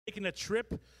taking a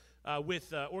trip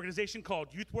with an organization called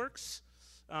YouthWorks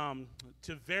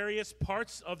to various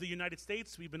parts of the United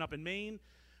States. We've been up in Maine.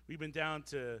 We've been down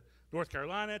to North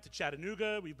Carolina, to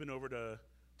Chattanooga. We've been over to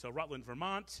Rutland,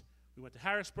 Vermont. We went to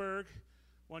Harrisburg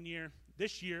one year.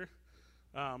 This year,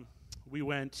 we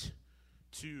went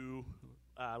to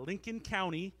Lincoln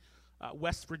County,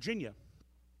 West Virginia.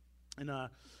 And it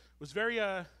was very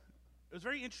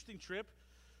interesting trip,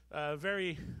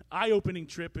 very eye-opening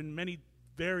trip in many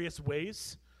various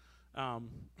ways. But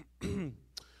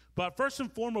first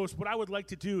and foremost, what I would like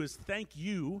to do is thank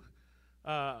you,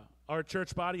 our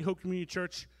church body, Hope Community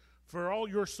Church, for all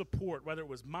your support, whether it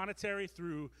was monetary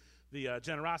through the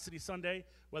Generosity Sunday,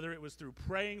 whether it was through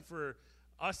praying for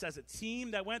us as a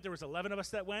team that went. There was 11 of us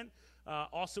that went.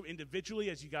 Also individually,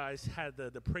 as you guys had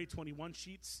the Pray 21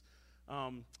 sheets.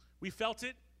 We felt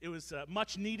it. It was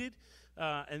much needed.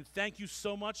 And thank you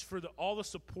so much for all the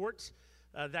support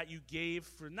that you gave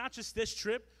for not just this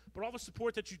trip, but all the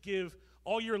support that you give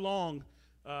all year long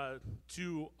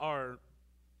to our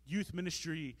youth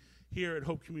ministry here at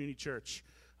Hope Community Church.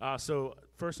 So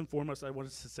first and foremost, I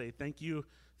wanted to say thank you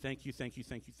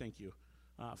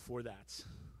for that.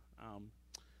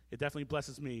 It definitely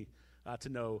blesses me to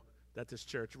know that this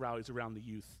church rallies around the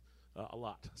youth a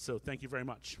lot. So thank you very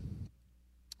much.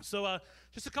 So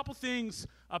just a couple things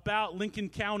about Lincoln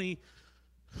County,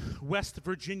 West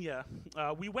Virginia.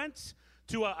 We went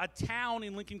to a town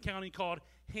in Lincoln County called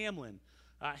Hamlin.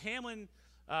 Hamlin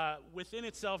within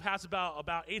itself has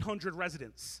about 800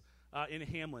 residents in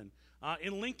Hamlin.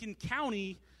 In Lincoln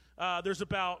County, there's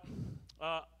about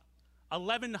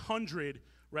 1,100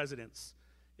 residents.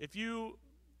 If you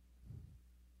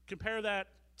compare that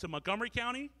to Montgomery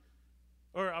County,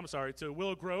 to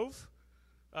Willow Grove,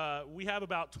 we have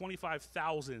about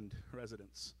 25,000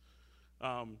 residents.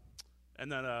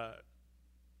 And then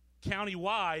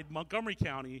county-wide, Montgomery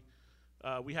County,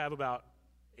 we have about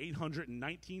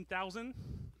 819,000.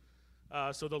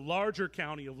 So the larger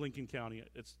county of Lincoln County,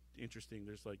 it's interesting.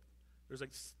 There's like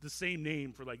the same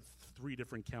name for like 3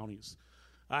 different counties.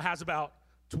 Has about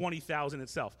 20,000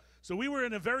 itself. So we were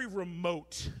in a very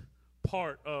remote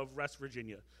part of West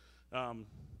Virginia,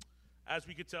 as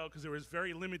we could tell, because there was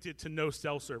very limited to no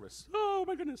cell service. Oh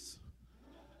my goodness,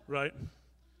 right?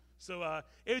 So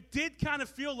it did kind of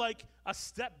feel like a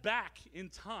step back in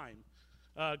time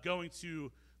going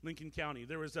to Lincoln County.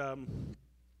 There was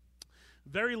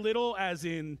very little, as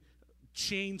in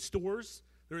chain stores.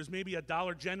 There was maybe a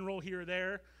Dollar General here or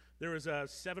there. There was a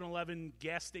 7-Eleven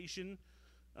gas station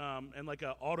and like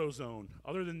an AutoZone.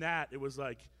 Other than that, it was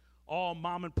like all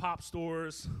mom and pop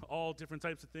stores, all different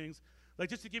types of things. Like,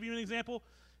 just to give you an example,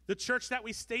 the church that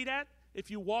we stayed at, if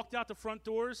you walked out the front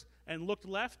doors and looked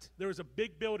left, there was a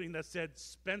big building that said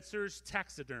Spencer's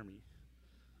Taxidermy.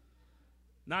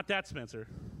 Not that Spencer.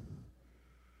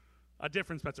 A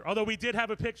different Spencer. Although we did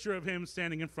have a picture of him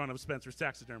standing in front of Spencer's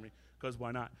Taxidermy, because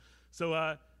why not?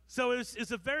 So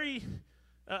it's a very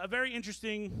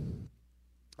interesting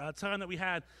time that we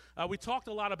had. We talked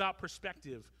a lot about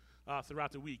perspective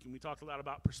throughout the week, and we talked a lot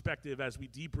about perspective as we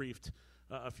debriefed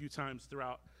a few times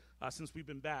throughout since we've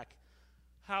been back.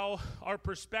 How our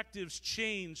perspectives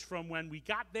changed from when we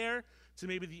got there to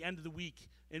maybe the end of the week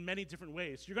in many different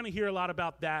ways. You're going to hear a lot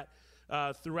about that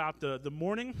throughout the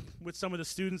morning with some of the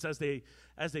students as they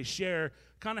share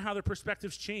kind of how their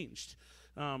perspectives changed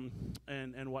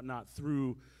and whatnot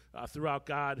throughout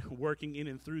God working in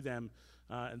and through them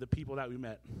and the people that we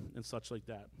met and such like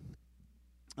that.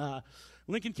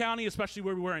 Lincoln County, especially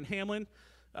where we were in Hamlin,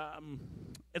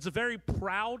 it's a very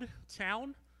proud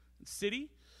town and city.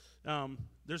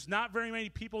 There's not very many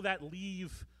people that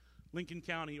leave Lincoln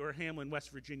County or Hamlin,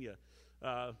 West Virginia.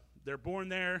 They're born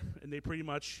there, and they pretty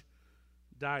much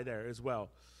die there as well.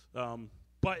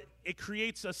 But it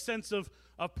creates a sense of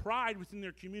pride within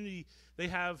their community. They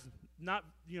have not,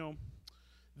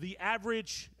 the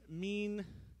average mean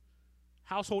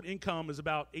household income is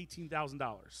about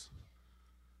 $18,000.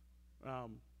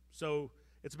 So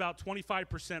it's about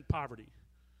 25% poverty.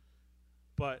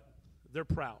 But they're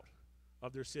proud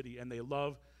of their city, and they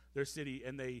love their city,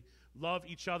 and they love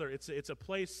each other. It's a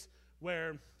place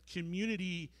where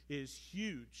community is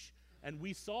huge, and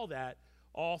we saw that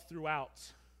all throughout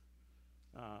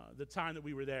the time that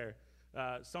we were there.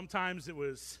 Sometimes it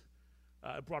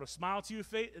brought a smile to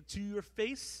your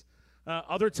face.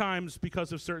 Other times,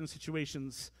 because of certain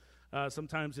situations,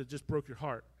 sometimes it just broke your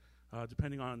heart,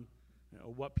 depending on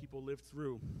what people lived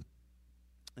through.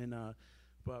 And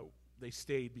but they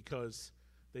stayed because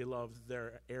they loved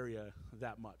their area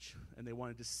that much, and they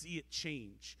wanted to see it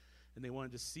change, and they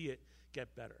wanted to see it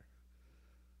get better.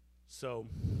 So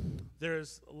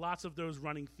there's lots of those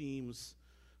running themes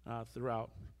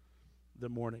throughout the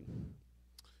morning.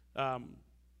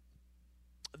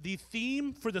 The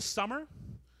theme for the summer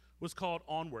was called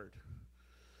Onward.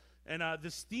 And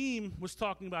this theme was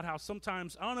talking about how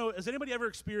sometimes, I don't know, has anybody ever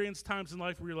experienced times in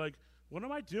life where you're like, what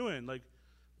am I doing? Like,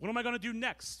 what am I going to do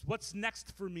next? What's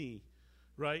next for me,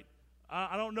 right?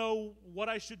 I don't know what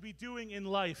I should be doing in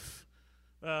life.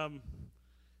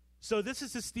 So this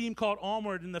is this theme called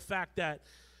Onward, and the fact that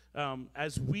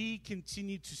as we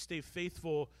continue to stay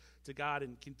faithful to God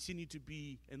and continue to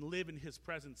be and live in his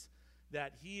presence,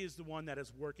 that he is the one that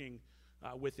is working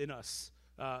within us.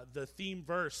 The theme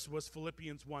verse was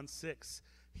Philippians 1:6.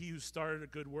 He who started a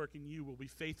good work in you will be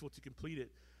faithful to complete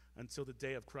it until the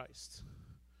day of Christ.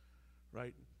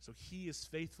 Right? So he is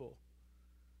faithful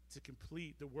to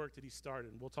complete the work that he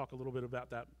started. And we'll talk a little bit about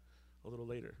that a little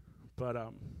later. But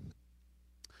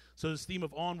so this theme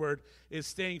of Onward is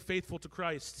staying faithful to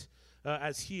Christ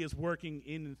as he is working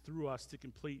in and through us to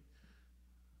complete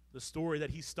the story that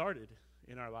he started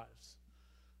in our lives.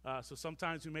 So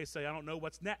sometimes we may say, I don't know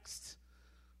what's next,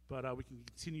 but we can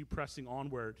continue pressing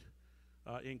onward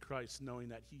in Christ, knowing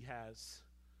that he has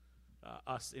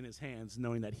us in his hands,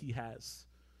 knowing that he has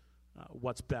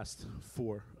what's best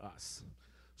for us.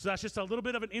 So that's just a little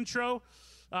bit of an intro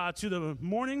to the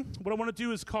morning. What I want to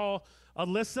do is call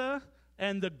Alyssa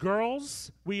and the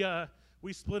girls. We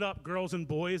split up girls and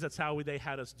boys. That's how they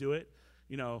had us do it.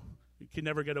 You know, you can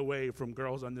never get away from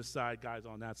girls on this side, guys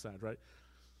on that side, right?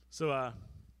 So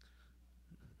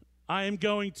I am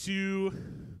going to,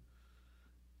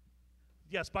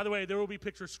 yes, by the way, there will be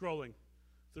picture scrolling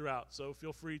throughout, so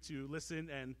feel free to listen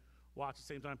and watch at the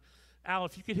same time. Al,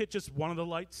 if you could hit just one of the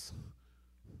lights.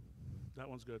 That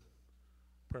one's good.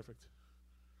 Perfect.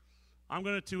 I'm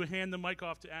going to hand the mic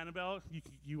off to Annabelle.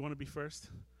 You want to be first?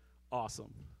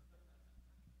 Awesome.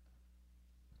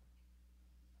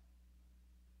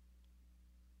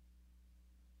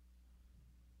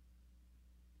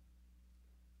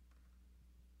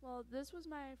 Well, this was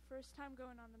my first time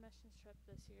going on the missions trip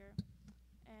this year.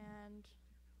 And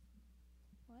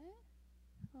what?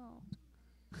 Oh.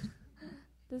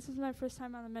 This is my first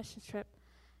time on the missions trip.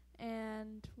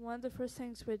 And one of the first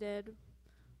things we did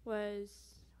was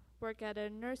work at a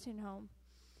nursing home.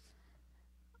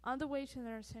 On the way to the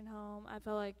nursing home, I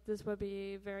felt like this would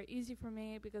be very easy for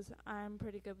me because I'm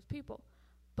pretty good with people.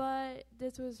 But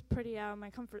this was pretty out of my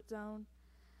comfort zone.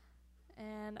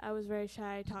 And I was very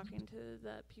shy talking to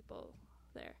the people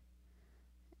there.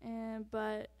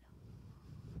 But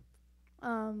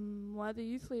one of the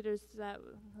youth leaders that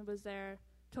was there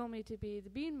told me to be the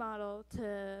bean model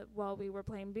while we were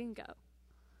playing bingo.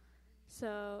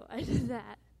 So I did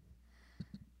that.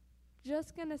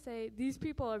 Just gonna say, these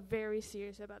people are very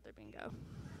serious about their bingo.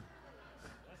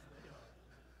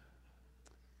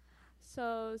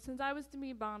 So since I was the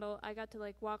bean model, I got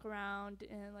to walk around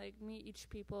and meet each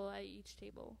people at each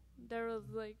table. There was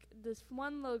this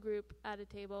one little group at a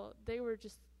table. They were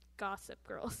just gossip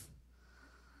girls.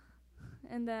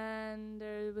 And then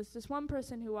there was this one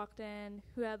person who walked in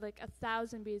who had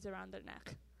 1,000 beads around their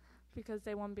neck because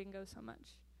they won bingo so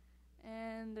much.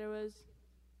 And they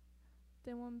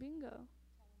won bingo.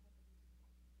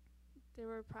 There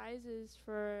were prizes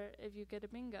for if you get a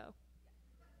bingo.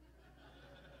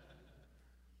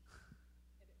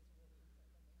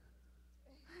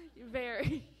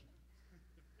 Very.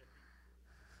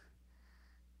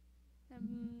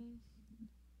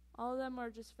 All of them were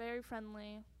just very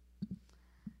friendly.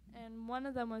 And one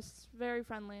of them was very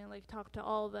friendly and talked to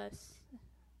all of us.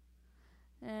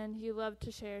 And he loved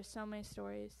to share so many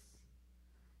stories.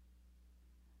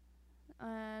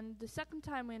 And the second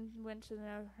time we went to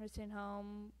the nursing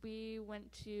home, we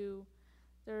went to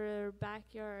their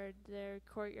backyard, their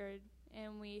courtyard,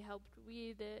 and we helped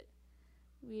weed it.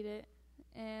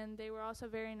 And they were also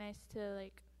very nice to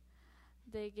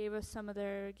they gave us some of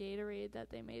their Gatorade that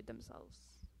they made themselves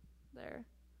there.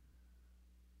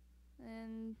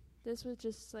 And this was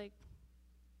just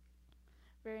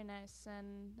very nice,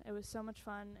 and it was so much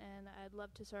fun, and I'd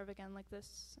love to serve again like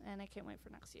this, and I can't wait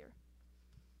for next year.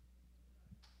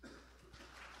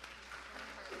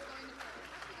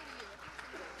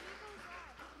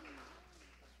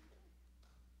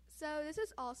 So this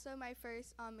is also my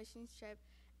first missions trip,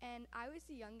 and I was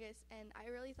the youngest, and I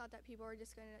really thought that people were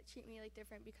just going to treat me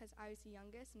different because I was the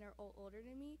youngest and they're all older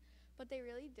than me, but they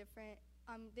really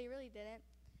didn't.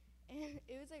 And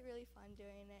it was really fun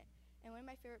doing it. And one of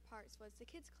my favorite parts was the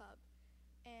kids club,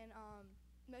 and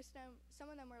some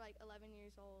of them were 11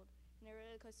 years old, and they're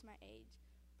really close to my age,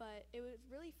 but it was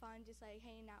really fun just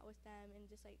hanging out with them and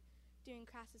just doing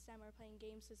crafts with them or playing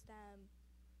games with them,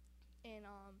 and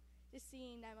just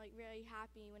seeing them really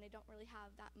happy when they don't really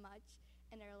have that much,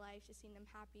 in their life, just seeing them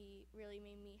happy really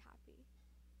made me happy.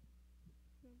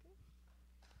 Okay.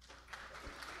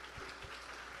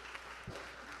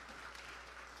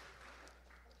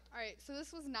 All right, so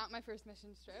this was not my first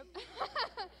missions trip.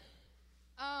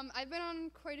 I've been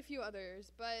on quite a few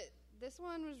others, but this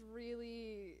one was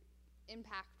really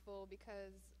impactful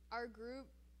because our group,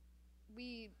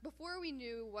 before we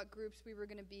knew what groups we were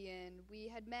going to be in, we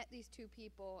had met these two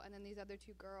people and then these other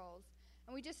two girls,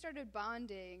 and we just started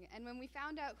bonding. And when we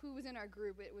found out who was in our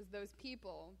group, it was those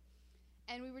people.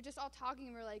 And we were just all talking,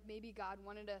 and we were like, maybe God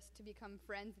wanted us to become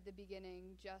friends at the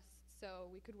beginning just so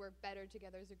we could work better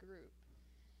together as a group.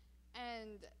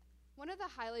 And one of the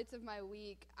highlights of my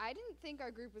week, I didn't think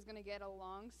our group was going to get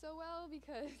along so well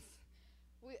because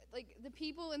the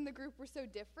people in the group were so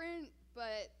different,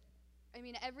 but I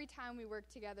mean, every time we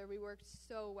worked together, we worked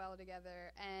so well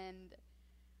together, and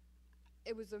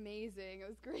it was amazing. It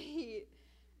was great.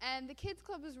 And the kids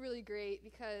club was really great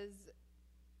because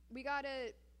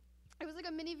it was like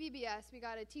a mini VBS. We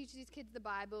got to teach these kids the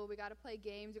Bible. We got to play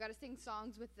games. We got to sing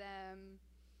songs with them.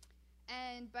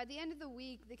 And by the end of the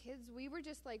week, the kids, we were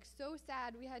just like so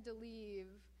sad we had to leave.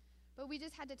 But we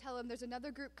just had to tell them there's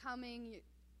another group coming.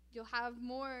 You'll have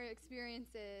more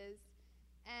experiences.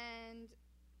 And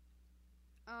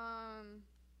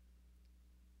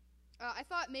I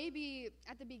thought maybe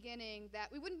at the beginning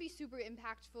that we wouldn't be super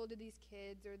impactful to these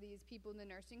kids or these people in the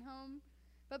nursing home.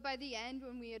 But by the end,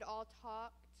 when we had all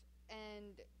talked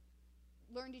and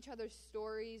learned each other's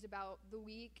stories about the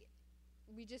week,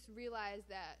 we just realized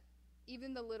that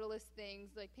even the littlest things,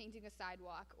 like painting a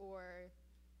sidewalk or,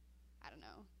 I don't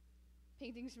know,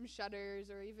 painting some shutters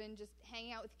or even just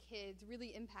hanging out with kids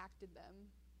really impacted them.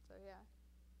 So, yeah.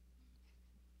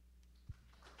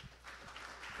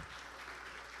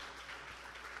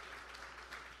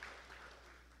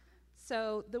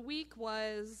 So the week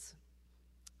was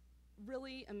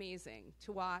really amazing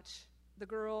to watch the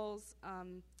girls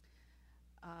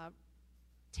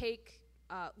take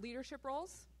leadership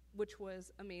roles, which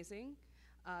was amazing.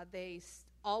 They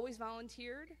always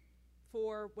volunteered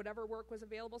for whatever work was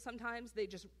available. Sometimes they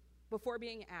just, before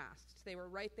being asked, they were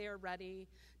right there ready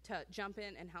to jump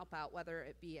in and help out, whether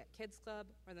it be at Kids Club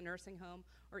or the nursing home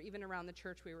or even around the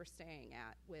church we were staying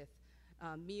at with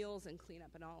meals and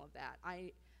cleanup and all of that.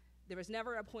 There was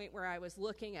never a point where I was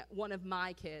looking at one of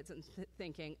my kids and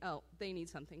thinking, oh, they need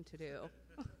something to do.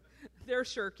 They're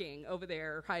shirking over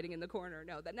there, hiding in the corner.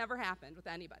 No, that never happened with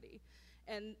anybody.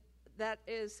 And that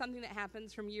is something that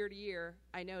happens from year to year,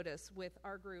 I notice, with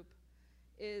our group,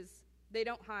 is they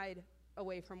don't hide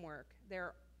away from work.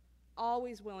 They're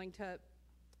always willing to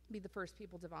be the first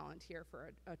people to volunteer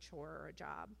for a chore or a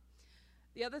job.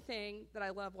 The other thing that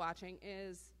I love watching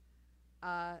is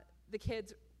the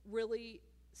kids really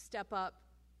step up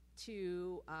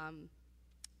to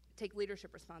take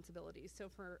leadership responsibilities. So,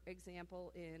 for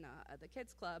example, in the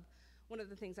Kids Club, one of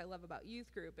the things I love about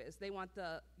youth group is they want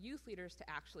the youth leaders to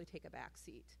actually take a back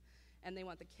seat, and they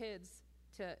want the kids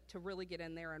to really get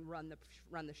in there and run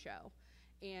the show.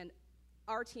 And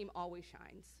our team always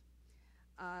shines.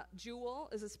 Jewel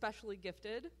is especially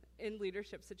gifted in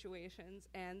leadership situations,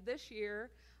 and this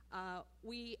year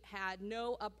we had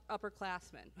no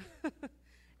upperclassmen.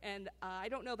 And I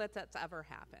don't know that that's ever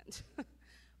happened.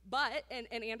 But, and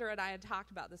Andrew and I had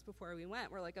talked about this before we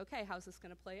went, we're like, okay, how's this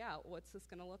going to play out? What's this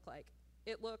going to look like?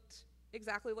 It looked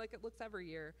exactly like it looks every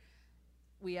year.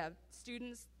 We have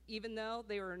students, even though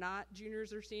they were not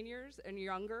juniors or seniors and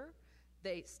younger,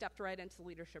 they stepped right into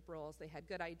leadership roles. They had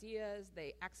good ideas.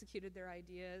 They executed their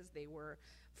ideas. They were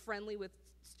friendly with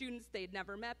students they'd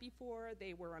never met before.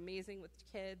 They were amazing with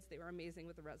kids. They were amazing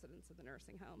with the residents of the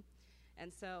nursing home.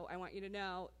 And so I want you to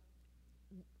know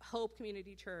Hope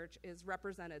Community Church is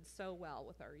represented so well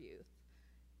with our youth.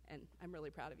 And I'm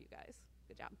really proud of you guys.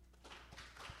 Good job.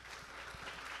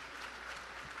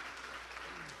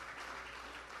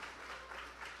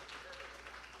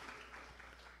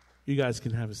 You guys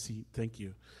can have a seat. Thank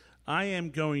you. I am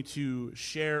going to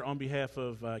share on behalf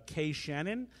of Kay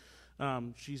Shannon.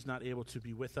 She's not able to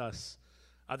be with us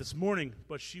this morning,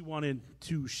 but she wanted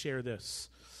to share this.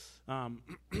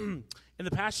 In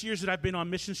the past years that I've been on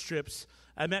mission trips,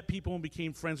 I met people and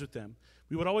became friends with them.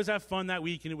 We would always have fun that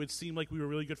week, and it would seem like we were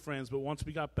really good friends, but once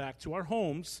we got back to our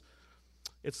homes,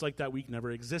 it's like that week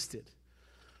never existed.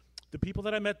 The people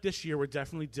that I met this year were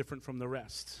definitely different from the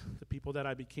rest. The people that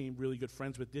I became really good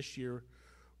friends with this year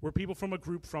were people from a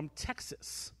group from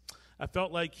Texas. I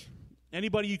felt like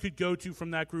anybody you could go to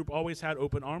from that group always had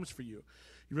open arms for you.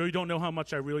 You really don't know how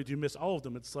much I really do miss all of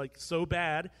them. It's like so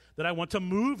bad that I want to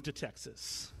move to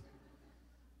Texas.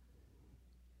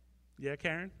 Yeah,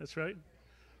 Karen, that's right.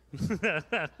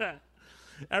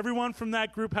 Everyone from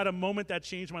that group had a moment that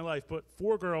changed my life, but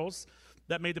 4 girls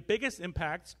that made the biggest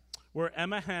impact were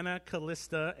Emma, Hannah,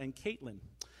 Callista, and Caitlin.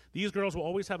 These girls will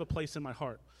always have a place in my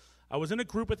heart. I was in a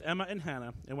group with Emma and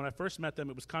Hannah, and when I first met them,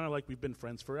 it was kind of like we've been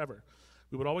friends forever.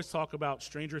 We would always talk about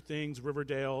Stranger Things,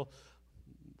 Riverdale,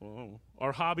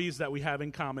 our hobbies that we have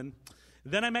in common.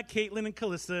 Then I met Caitlin and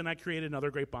Callista, and I created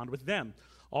another great bond with them.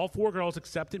 All 4 girls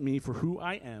accepted me for who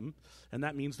I am, and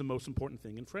that means the most important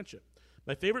thing in friendship.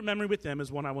 My favorite memory with them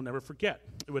is one I will never forget.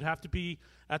 It would have to be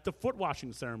at the foot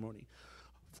washing ceremony.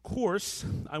 Of course,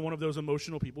 I'm one of those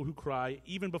emotional people who cry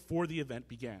even before the event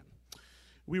began.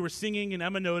 We were singing, and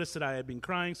Emma noticed that I had been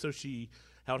crying, so she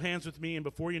held hands with me, and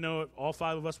before you know it, all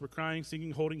 5 of us were crying,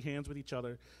 singing, holding hands with each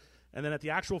other. And then at the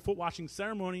actual foot washing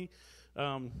ceremony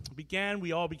began,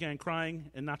 we all began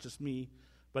crying, and not just me.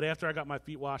 But after I got my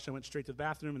feet washed, I went straight to the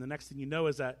bathroom, and the next thing you know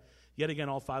is that, yet again,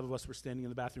 all 5 of us were standing in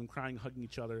the bathroom crying, hugging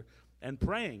each other, and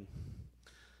praying.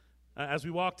 As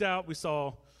we walked out, we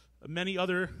saw many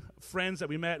other friends that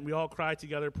we met, and we all cried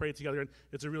together, prayed together, and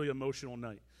it's a really emotional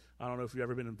night. I don't know if you've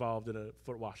ever been involved in a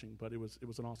foot washing, but it was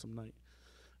an awesome night.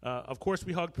 Of course,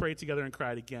 we hugged, prayed together, and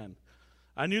cried again.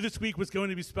 I knew this week was going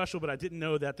to be special, but I didn't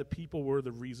know that the people were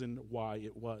the reason why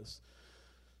it was.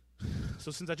 So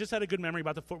since I just had a good memory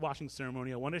about the foot washing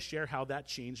ceremony, I want to share how that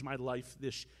changed my life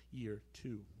this year,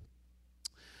 too.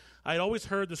 I had always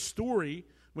heard the story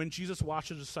when Jesus washed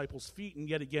the disciples' feet, and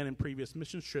yet again in previous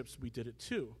mission trips, we did it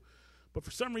too. But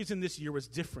for some reason, this year was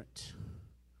different.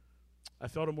 I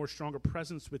felt a more stronger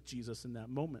presence with Jesus in that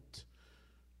moment.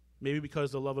 Maybe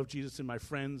because the love of Jesus in my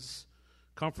friends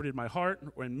comforted my heart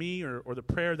or in me, or the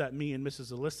prayer that me and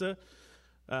Mrs. Alyssa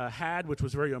had, which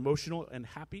was very emotional and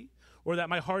happy, or that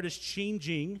my heart is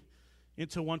changing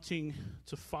into wanting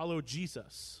to follow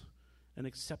Jesus and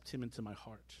accept him into my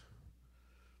heart.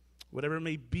 Whatever it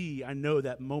may be, I know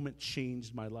that moment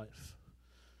changed my life.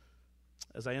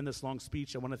 As I end this long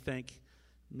speech, I want to thank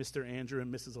Mr. Andrew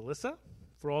and Mrs. Alyssa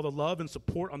for all the love and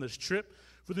support on this trip,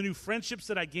 for the new friendships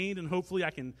that I gained, and hopefully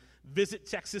I can visit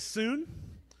Texas soon.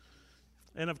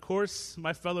 And of course,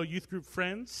 my fellow youth group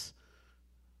friends.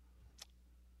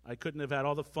 I couldn't have had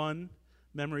all the fun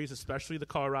memories, especially the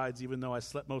car rides, even though I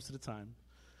slept most of the time.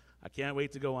 I can't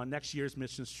wait to go on next year's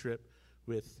missions trip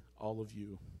with all of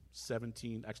you.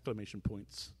 17 exclamation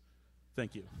points.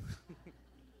 Thank you.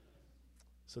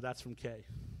 So that's from Kay.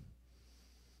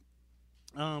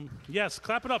 Yes,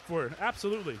 clap it up for her.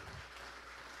 Absolutely.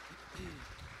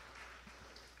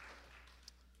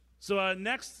 So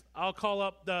next, I'll call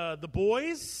up the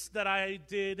boys that I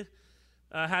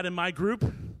had in my group.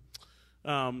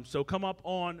 So come up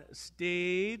on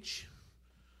stage.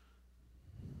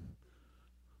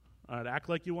 All right, act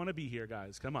like you want to be here,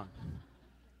 guys. Come on.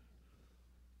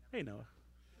 Hey, Noah.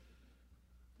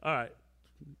 All right.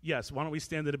 Yes, why don't we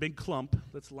stand in a big clump?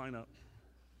 Let's line up.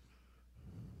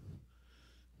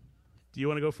 Do you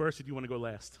want to go first, or do you want to go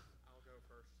last? I'll go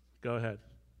first. Go ahead.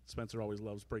 Spencer always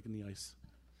loves breaking the ice.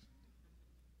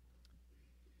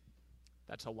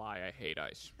 That's a lie. I hate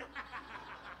ice.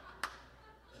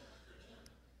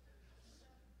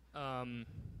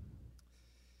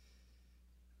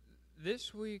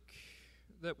 This week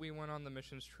that we went on the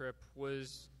missions trip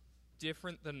was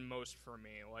different than most for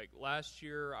me. Like last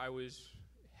year, I was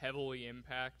heavily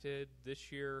impacted.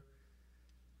 This year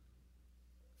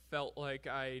felt like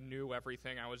I knew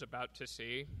everything I was about to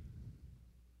see.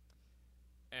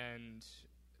 And,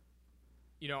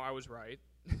 I was right.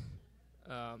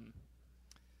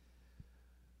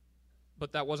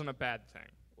 But that wasn't a bad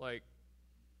thing. Like,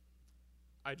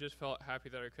 I just felt happy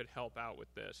that I could help out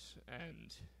with this.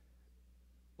 And,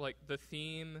 like, the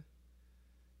theme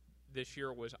this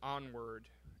year was onward.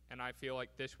 And I feel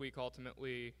like this week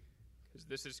ultimately, because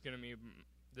this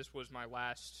was my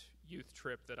last youth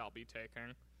trip that I'll be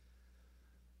taking,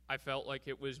 I felt like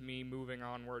it was me moving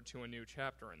onward to a new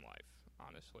chapter in life,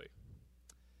 honestly.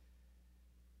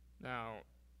 Now,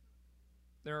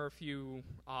 there are a few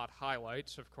odd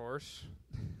highlights, of course.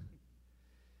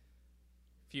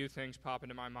 Few things pop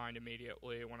into my mind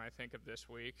immediately when I think of this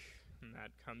week, and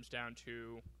that comes down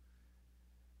to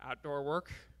outdoor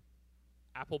work,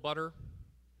 apple butter,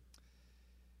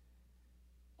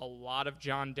 a lot of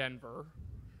John Denver,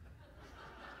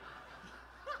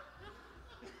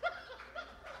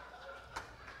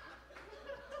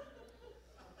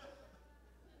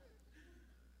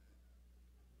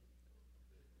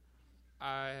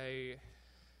 I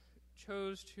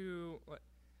chose to.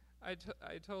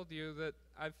 I told you that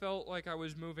I felt like I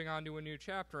was moving on to a new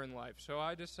chapter in life, so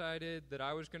I decided that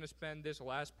I was going to spend this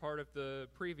last part of the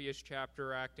previous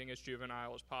chapter acting as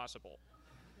juvenile as possible.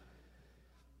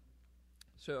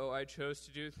 So I chose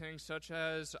to do things such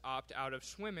as opt out of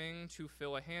swimming to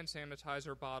fill a hand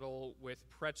sanitizer bottle with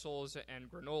pretzels and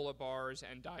granola bars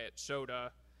and diet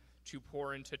soda to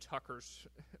pour into Tucker's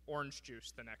orange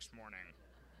juice the next morning.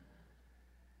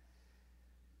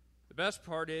 The best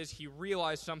part is he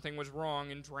realized something was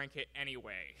wrong and drank it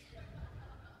anyway.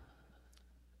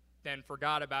 Then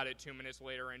forgot about it 2 minutes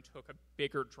later and took a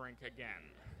bigger drink again.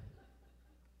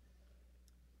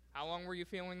 How long were you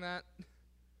feeling that?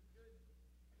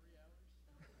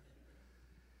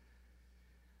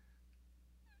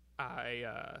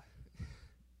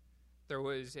 There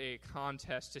was a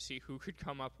contest to see who could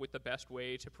come up with the best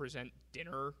way to present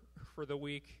dinner for the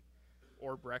week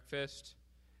or breakfast.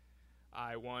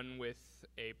 I won with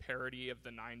a parody of the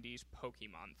 90s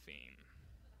Pokemon theme.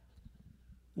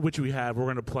 Which we have. We're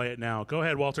going to play it now. Go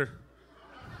ahead, Walter.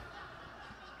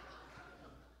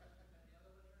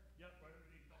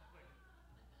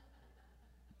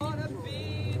 Wanna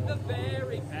be the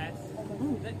very best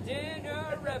that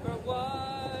dinner ever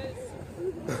was.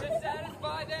 To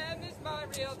satisfy them is my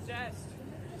real test.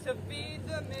 To feed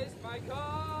them is my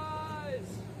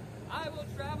cause. I will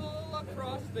travel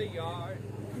across the yard,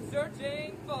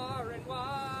 searching far and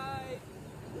wide.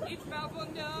 Each mouth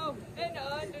will know and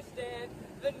understand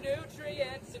the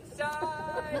nutrients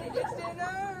inside. It's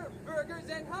dinner, burgers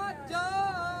and hot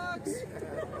dogs.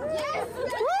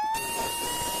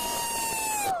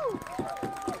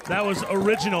 That was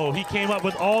original. He came up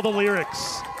with all the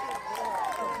lyrics.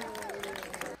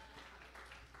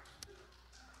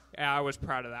 Yeah, I was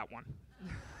proud of that one.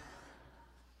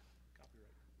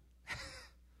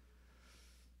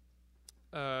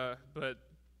 But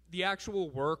the actual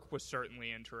work was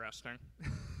certainly interesting.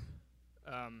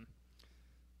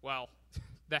 Well,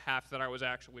 the half that I was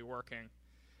actually working.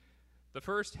 The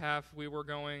first half, we were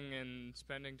going and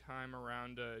spending time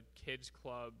around a kids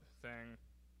club thing.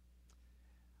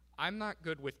 I'm not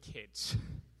good with kids.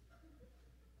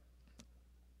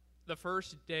 The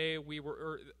first day, we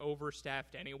were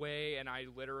overstaffed anyway, and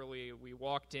we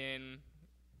walked in,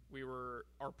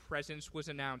 our presence was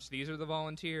announced. These are the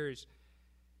volunteers.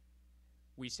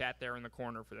 We sat there in the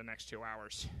corner for the next 2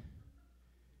 hours.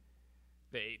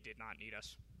 They did not need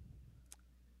us.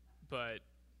 But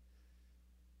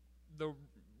the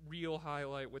real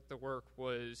highlight with the work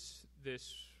was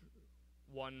this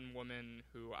one woman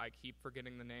who I keep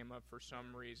forgetting the name of for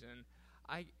some reason.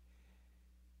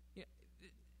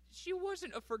 She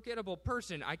wasn't a forgettable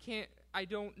person. I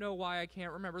don't know why I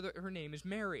can't remember her name is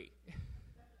Mary.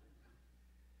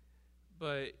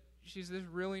 But she's this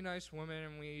really nice woman,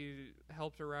 and we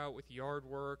helped her out with yard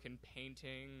work and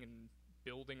painting and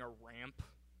building a ramp.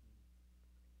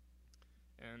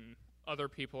 And other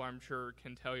people, I'm sure,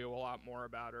 can tell you a lot more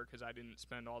about her because I didn't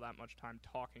spend all that much time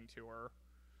talking to her.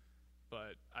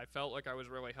 But I felt like I was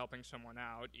really helping someone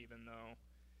out, even though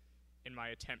in my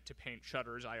attempt to paint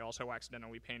shutters, I also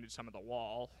accidentally painted some of the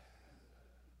wall.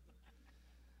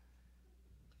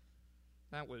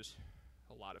 That was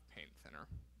a lot of paint thinner.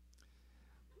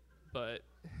 But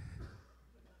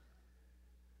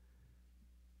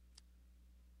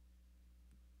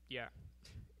yeah,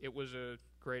 it was a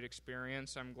great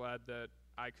experience. I'm glad that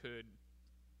I could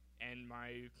end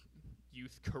my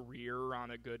youth career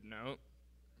on a good note.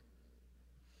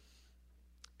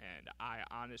 And I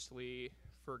honestly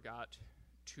forgot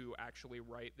to actually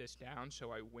write this down,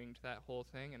 so I winged that whole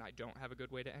thing, and I don't have a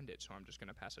good way to end it, so I'm just going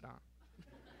to pass it on.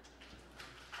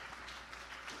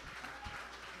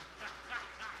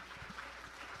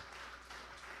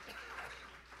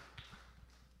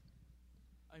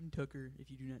 I'm Tucker,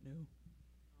 if you do not know.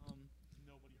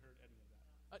 Nobody heard any of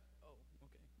that.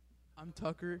 Okay. I'm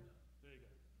Tucker. There you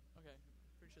go. Okay,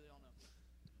 pretty sure they all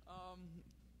know.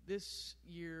 This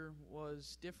year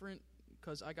was different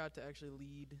because I got to actually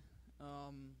lead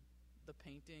the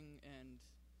painting and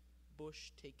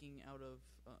Bush taking out of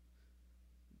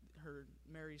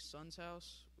Mary's son's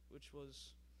house, which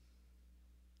was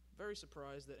very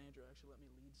surprised that Andrew actually let me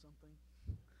lead something.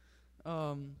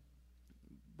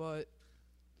 But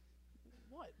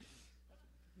what?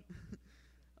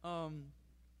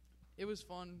 It was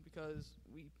fun because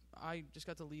I just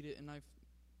got to lead it, and I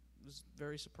was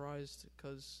very surprised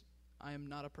because I am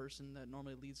not a person that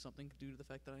normally leads something due to the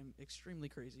fact that I'm extremely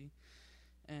crazy,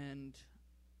 and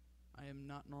I am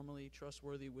not normally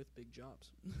trustworthy with big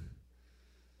jobs.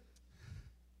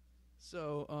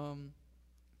 So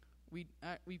we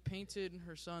painted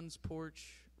her son's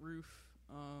porch roof.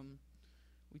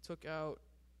 We took out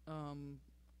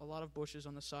a lot of bushes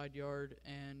on the side yard,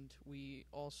 and we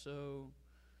also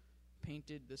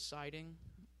painted the siding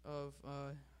of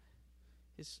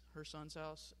her son's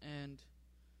house. And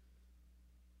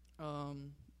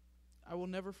I will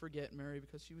never forget Mary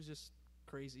because she was just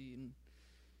crazy, and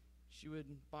she would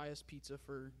buy us pizza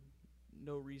for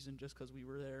no reason just because we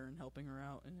were there and helping her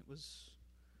out, and it was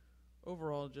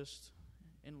overall just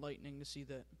enlightening to see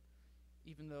that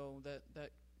even though that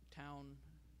town,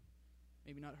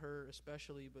 maybe not her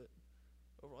especially, but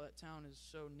overall that town is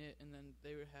so knit, and then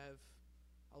they would have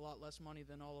a lot less money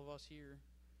than all of us here,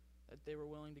 that they were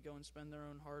willing to go and spend their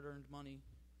own hard-earned money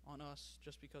on us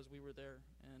just because we were there,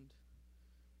 and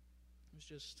it was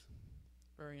just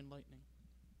very enlightening.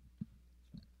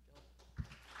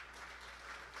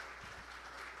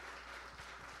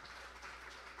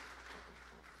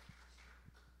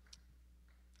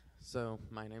 So,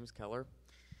 my name's Keller,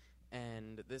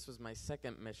 and this was my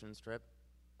second missions trip.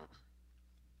 I'm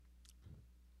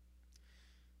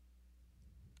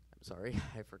sorry,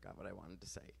 I forgot what I wanted to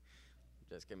say.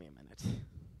 Just give me a minute.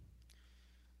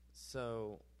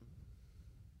 So,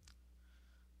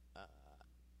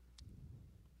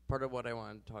 part of what I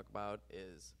wanted to talk about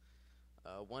is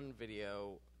one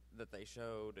video that they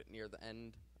showed near the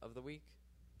end of the week.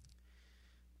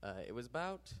 It was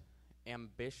about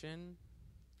ambition,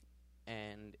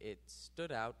 and it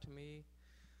stood out to me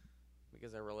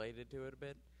because I related to it a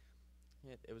bit.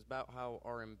 It was about how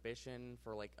our ambition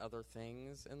for like other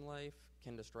things in life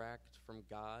can distract from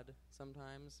God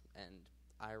sometimes, and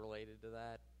I related to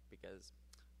that because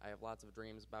I have lots of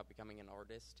dreams about becoming an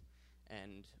artist,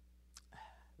 and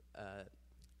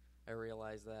I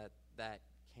realize that that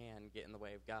can get in the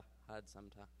way of God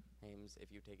sometimes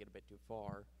if you take it a bit too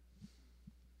far.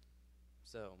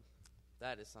 So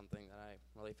that is something that I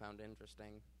really found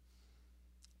interesting.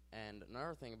 And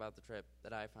another thing about the trip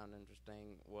that I found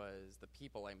interesting was the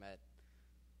people I met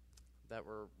that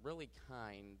were really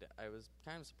kind. I was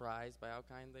kind of surprised by how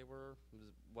kind they were. It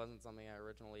wasn't something I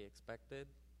originally expected.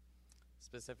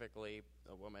 Specifically,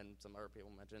 a woman some other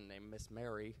people mentioned named Miss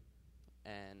Mary,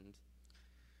 and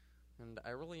I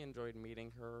really enjoyed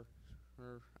meeting her.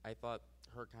 I thought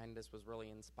her kindness was really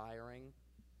inspiring.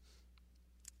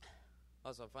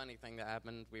 Also, a funny thing that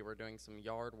happened, we were doing some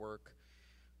yard work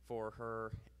for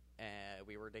her, and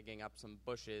we were digging up some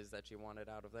bushes that she wanted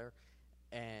out of there,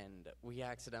 and we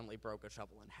accidentally broke a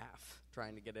shovel in half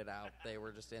trying to get it out. They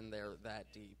were just in there that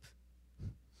deep.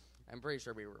 I'm pretty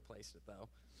sure we replaced it, though.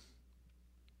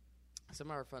 Some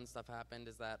other fun stuff happened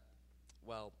is that,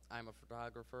 well, I'm a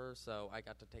photographer, so I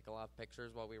got to take a lot of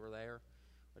pictures while we were there,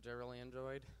 which I really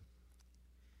enjoyed.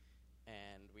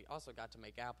 And we also got to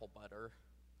make apple butter.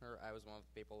 I was one of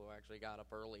the people who actually got up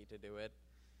early to do it,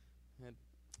 and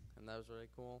that was really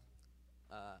cool.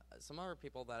 Some other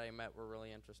people that I met were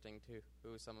really interesting too.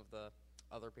 Some of the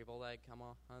other people that had come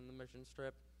on the mission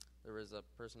trip. There was a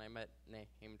person I met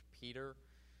named Peter.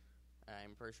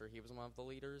 I'm pretty sure he was one of the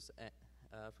leaders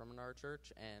from our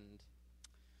church, and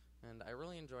I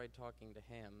really enjoyed talking to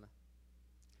him.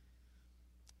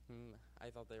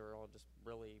 I thought they were all just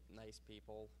really nice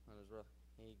people. It was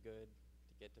really good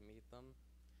to get to meet them.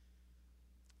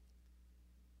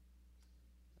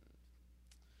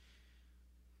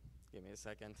 Give me a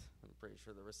second. I'm pretty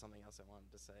sure there was something else I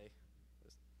wanted to say.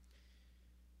 Okay.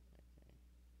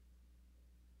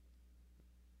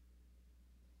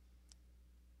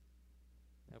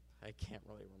 Nope, I can't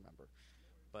really remember.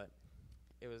 But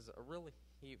it was a really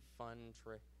fun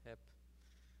trip,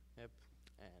 and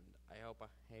I hope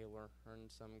I learned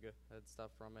some good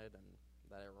stuff from it, and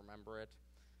that I remember it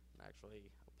and actually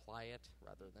apply it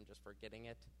rather than just forgetting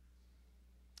it.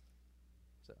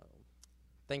 So,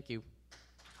 thank you.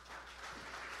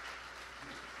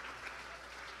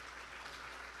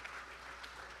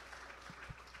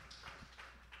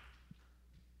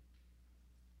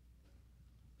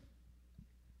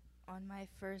 On my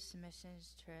first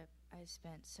missions trip, I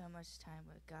spent so much time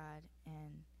with God,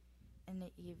 and in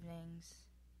the evenings,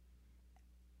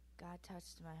 God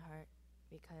touched my heart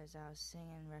because I was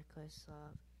singing Reckless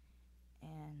Love,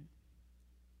 and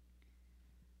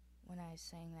when I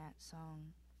sang that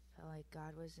song, I felt like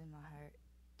God was in my heart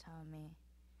telling me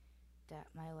that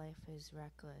my life is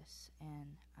reckless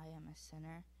and I am a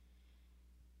sinner.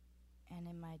 And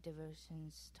in my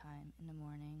devotions time in the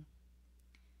morning,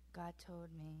 God told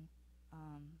me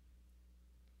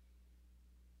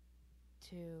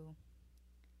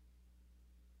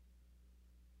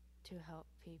to help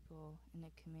people in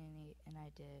the community, and I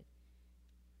did.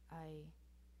 I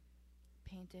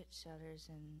painted shutters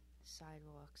and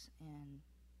sidewalks and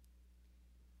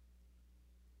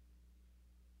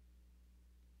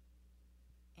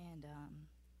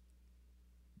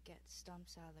get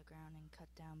stumps out of the ground and cut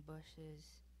down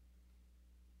bushes,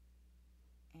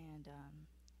 and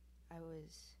I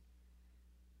was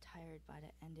tired by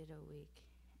the end of the week,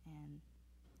 and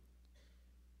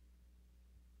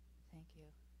Thank you.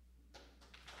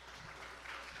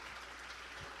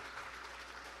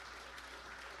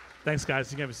 Thanks,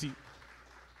 guys. You can have a seat.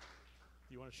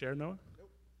 Do you want to share, Noah? Nope.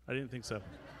 I didn't think so.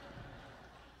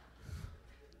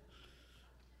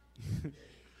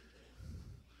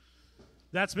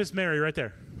 That's Miss Mary right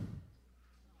there.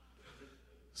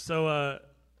 So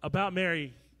about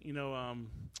Mary,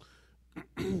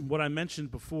 what I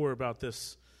mentioned before about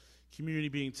this community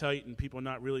being tight and people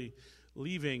not really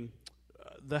leaving,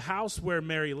 the house where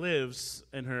Mary lives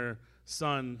and her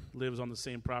son lives on the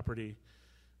same property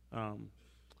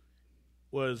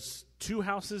was 2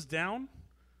 houses down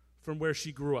from where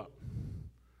she grew up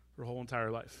her whole entire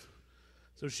life.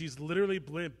 So she's literally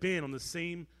been on the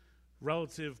same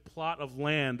relative plot of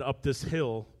land up this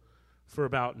hill for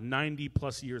about 90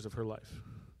 plus years of her life.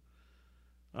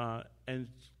 And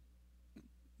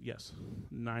yes,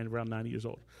 around 90 years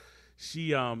old. She,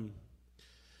 the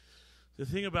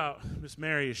thing about Miss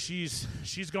Mary is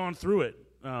she's gone through it.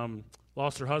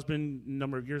 Lost her husband a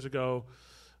number of years ago,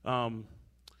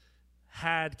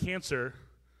 had cancer,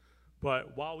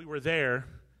 but while we were there,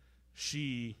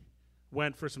 she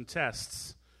went for some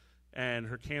tests, and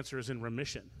her cancer is in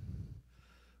remission,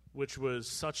 which was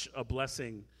such a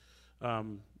blessing.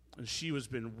 And she was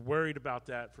been worried about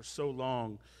that for so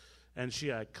long, and she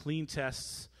had clean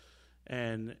tests,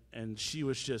 and she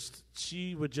would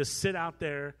just sit out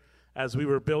there as we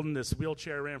were building this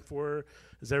wheelchair ramp for her,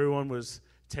 as everyone was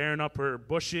tearing up her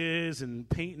bushes and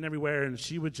painting everywhere, and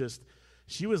she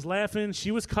was laughing.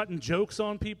 She was cutting jokes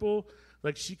on people.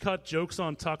 Like, she cut jokes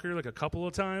on Tucker like a couple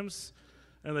of times,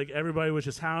 and like everybody was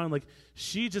just howling. Like,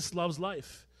 she just loves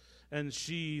life, and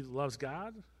she loves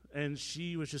God, and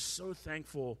she was just so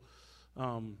thankful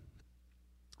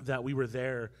that we were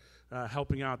there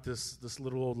helping out this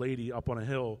little old lady up on a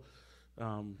hill,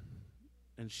 and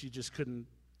she just couldn't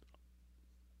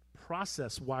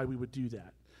process why we would do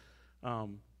that,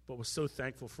 but was so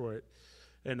thankful for it.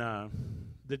 And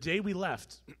the day we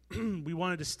left, we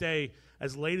wanted to stay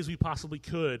as late as we possibly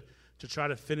could to try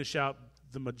to finish out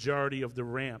the majority of the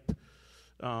ramp.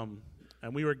 And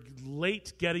we were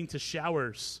late getting to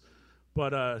showers,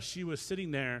 but she was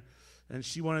sitting there, and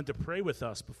she wanted to pray with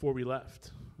us before we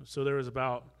left. So there was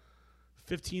about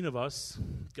 15 of us,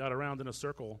 got around in a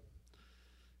circle,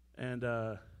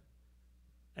 and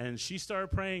she started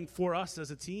praying for us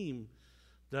as a team,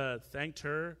 thanked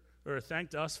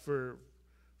us for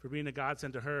being a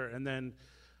godsend to her. And then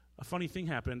a funny thing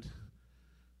happened.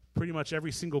 Pretty much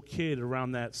every single kid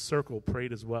around that circle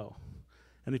prayed as well.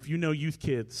 And if you know youth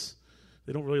kids,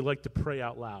 they don't really like to pray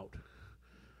out loud.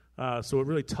 So it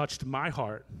really touched my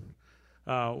heart.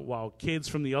 While kids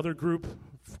from the other group,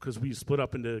 because we split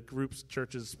up into groups,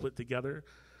 churches split together,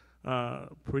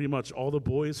 pretty much all the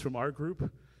boys from our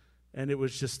group. And it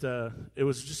was just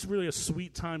really a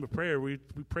sweet time of prayer. We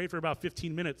prayed for about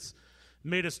 15 minutes.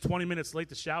 Made us 20 minutes late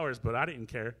to showers, but I didn't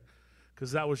care,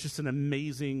 because that was just an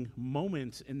amazing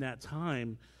moment in that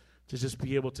time to just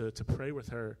be able to pray with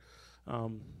her.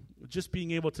 Just being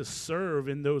able to serve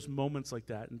in those moments like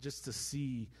that, and just to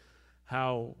see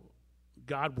how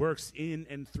God works in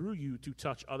and through you to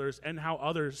touch others, and how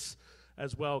others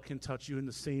as well can touch you in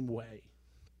the same way.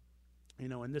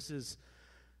 And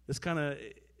this kind of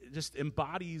just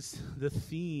embodies the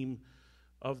theme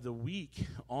of the week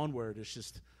onward. It's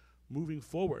just moving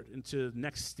forward into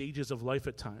next stages of life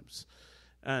at times.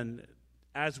 And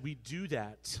as we do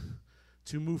that,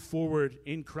 to move forward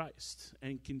in Christ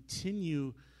and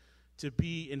continue to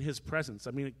be in his presence.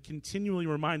 I mean, continually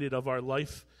reminded of our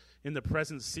Life in the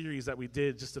Presence series that we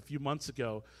did just a few months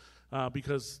ago,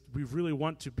 because we really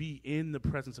want to be in the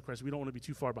presence of Christ. We don't want to be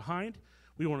too far behind.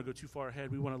 We don't want to go too far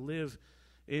ahead. We want to live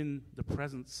in the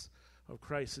presence of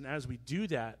Christ. And as we do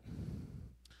that,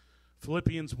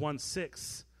 Philippians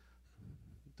 1:6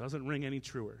 doesn't ring any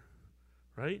truer,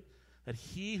 right? That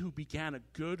he who began a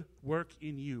good work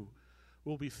in you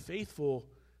will be faithful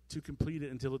to complete it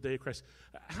until the day of Christ.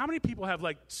 How many people have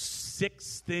like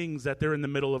 6 things that they're in the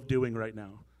middle of doing right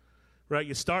now? Right?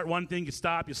 You start one thing, you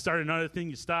stop. You start another thing,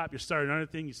 you stop. You start another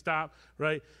thing, you stop.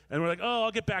 Right? And we're like, oh,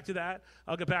 I'll get back to that.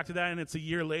 I'll get back to that. And it's a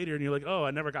year later, and you're like, oh,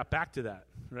 I never got back to that.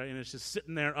 Right? And it's just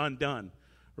sitting there undone.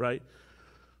 Right?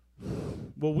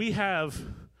 Well, we have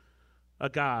a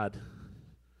God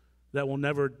that will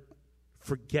never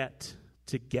forget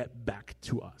to get back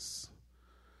to us.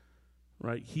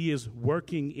 Right? He is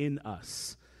working in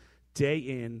us day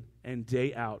in and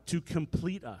day out to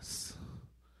complete us.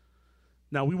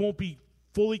 Now, we won't be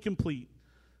fully complete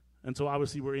until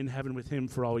obviously we're in heaven with him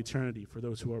for all eternity, for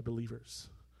those who are believers.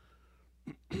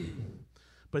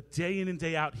 But day in and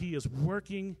day out, he is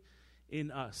working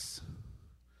in us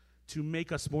to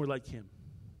make us more like him.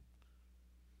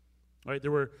 Right?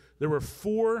 There were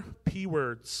 4 P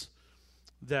words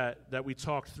that we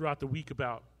talked throughout the week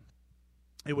about.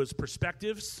 It was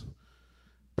perspectives,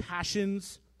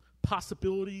 passions,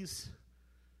 possibilities,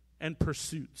 and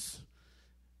pursuits.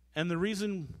 And the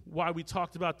reason why we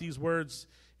talked about these words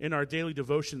in our daily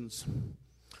devotions,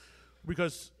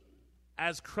 because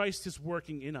as Christ is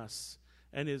working in us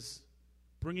and is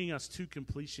bringing us to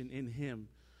completion in him,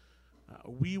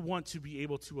 we want to be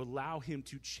able to allow him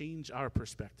to change our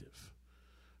perspective,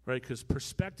 right? Because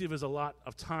perspective is a lot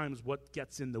of times what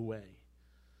gets in the way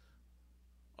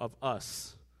of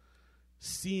us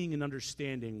seeing and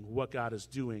understanding what God is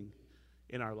doing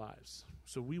in our lives.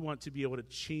 So we want to be able to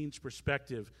change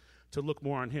perspective to look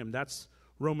more on him. That's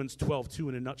Romans 12:2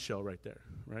 in a nutshell right there,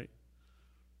 right?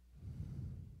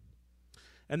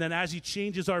 And then as he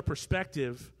changes our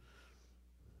perspective,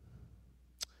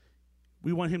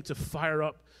 we want him to fire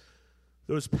up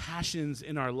those passions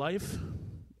in our life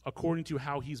according to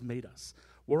how he's made us.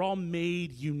 We're all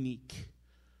made unique,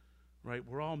 right?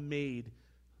 We're all made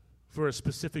for a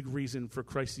specific reason for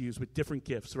Christ to use with different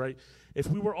gifts, right? If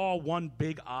we were all one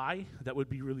big eye, that would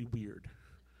be really weird.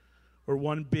 Or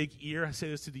one big ear, I say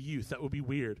this to the youth, that would be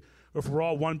weird. Or if we're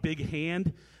all one big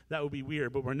hand, that would be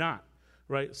weird, but we're not,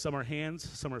 right? Some are hands,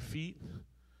 some are feet,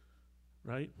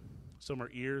 right? Some are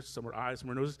ears, some are eyes,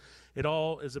 some are noses. It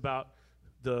all is about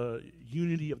the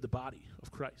unity of the body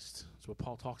of Christ. That's what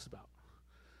Paul talks about.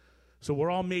 So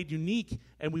we're all made unique,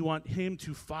 and we want him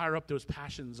to fire up those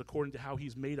passions according to how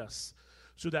he's made us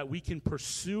so that we can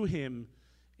pursue him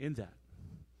in that.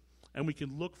 And we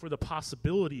can look for the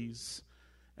possibilities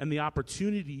and the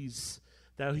opportunities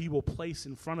that he will place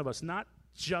in front of us, not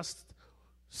just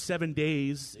 7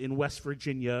 days in West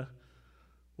Virginia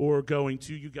or going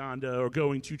to Uganda or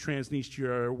going to Transnistria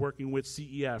or working with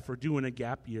CEF or doing a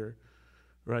gap year,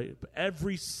 right? But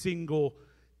every single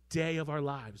day of our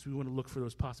lives, we want to look for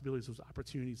those possibilities, those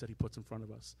opportunities that he puts in front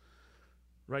of us,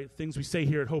 right? Things we say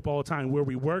here at Hope all the time, where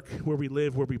we work, where we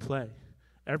live, where we play,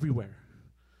 everywhere.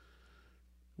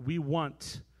 We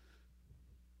want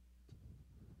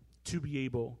to be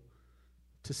able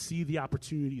to see the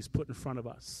opportunities put in front of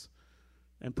us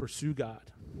and pursue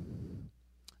God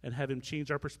and have him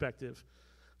change our perspective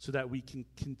so that we can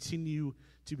continue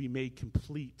to be made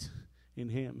complete in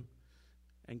him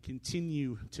and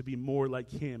continue to be more like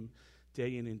him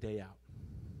day in and day out.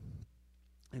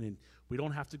 And we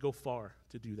don't have to go far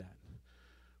to do that.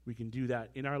 We can do that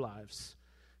in our lives.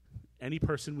 Any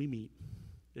person we meet.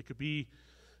 It could be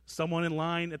someone in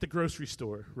line at the grocery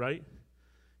store, right?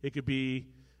 It could be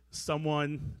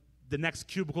someone the next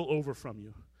cubicle over from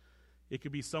you. It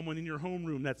could be someone in your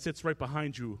homeroom that sits right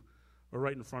behind you or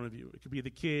right in front of you. It could be the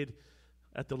kid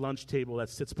at the lunch table that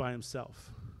sits by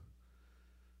himself.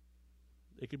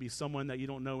 It could be someone that you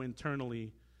don't know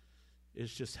internally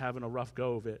is just having a rough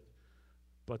go of it,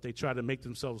 but they try to make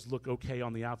themselves look okay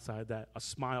on the outside, that a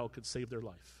smile could save their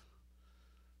life.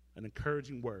 An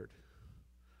encouraging word.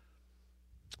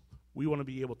 We want to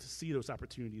be able to see those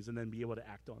opportunities and then be able to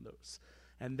act on those.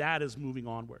 And that is moving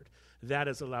onward. That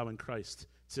is allowing Christ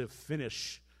to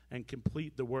finish and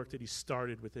complete the work that he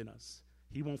started within us.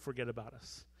 He won't forget about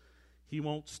us. He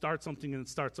won't start something and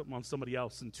start something on somebody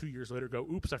else and 2 years later go,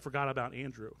 oops, I forgot about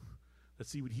Andrew.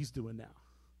 Let's see what he's doing now.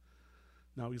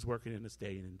 No, he's working in us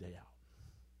day in and day out.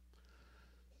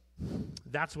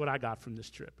 That's what I got from this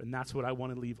trip, and that's what I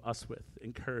want to leave us with,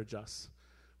 encourage us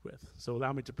with. So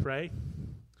allow me to pray,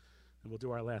 and we'll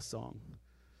do our last song,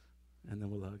 and then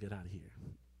we'll get out of here.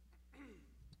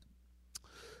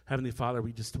 Heavenly Father,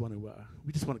 we just want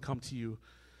to come to you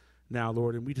now,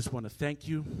 Lord, and we just want to thank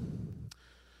you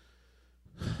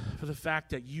for the fact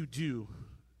that you do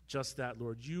just that,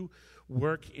 Lord. You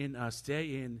work in us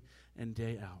day in and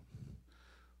day out.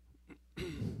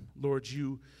 Lord,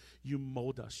 you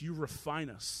mold us. You refine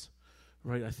us,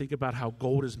 right? I think about how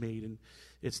gold is made, and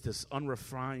it's this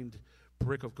unrefined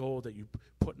brick of gold that you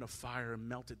put in a fire and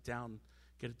melt it down,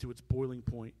 get it to its boiling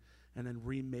point, and then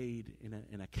remade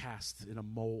in a cast, in a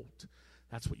mold.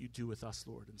 That's what you do with us,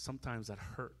 Lord. And sometimes that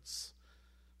hurts.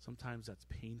 Sometimes that's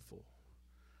painful.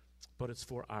 But it's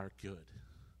for our good.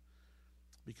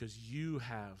 Because you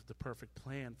have the perfect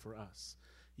plan for us.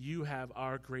 You have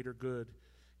our greater good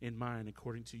in mind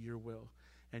according to your will.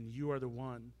 And you are the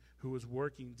one who is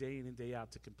working day in and day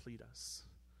out to complete us,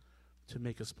 to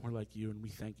make us more like you, and we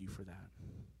thank you for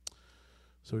that.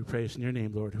 So we pray this in your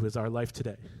name, Lord, who is our life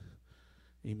today.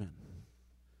 Amen.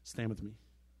 Stand with me.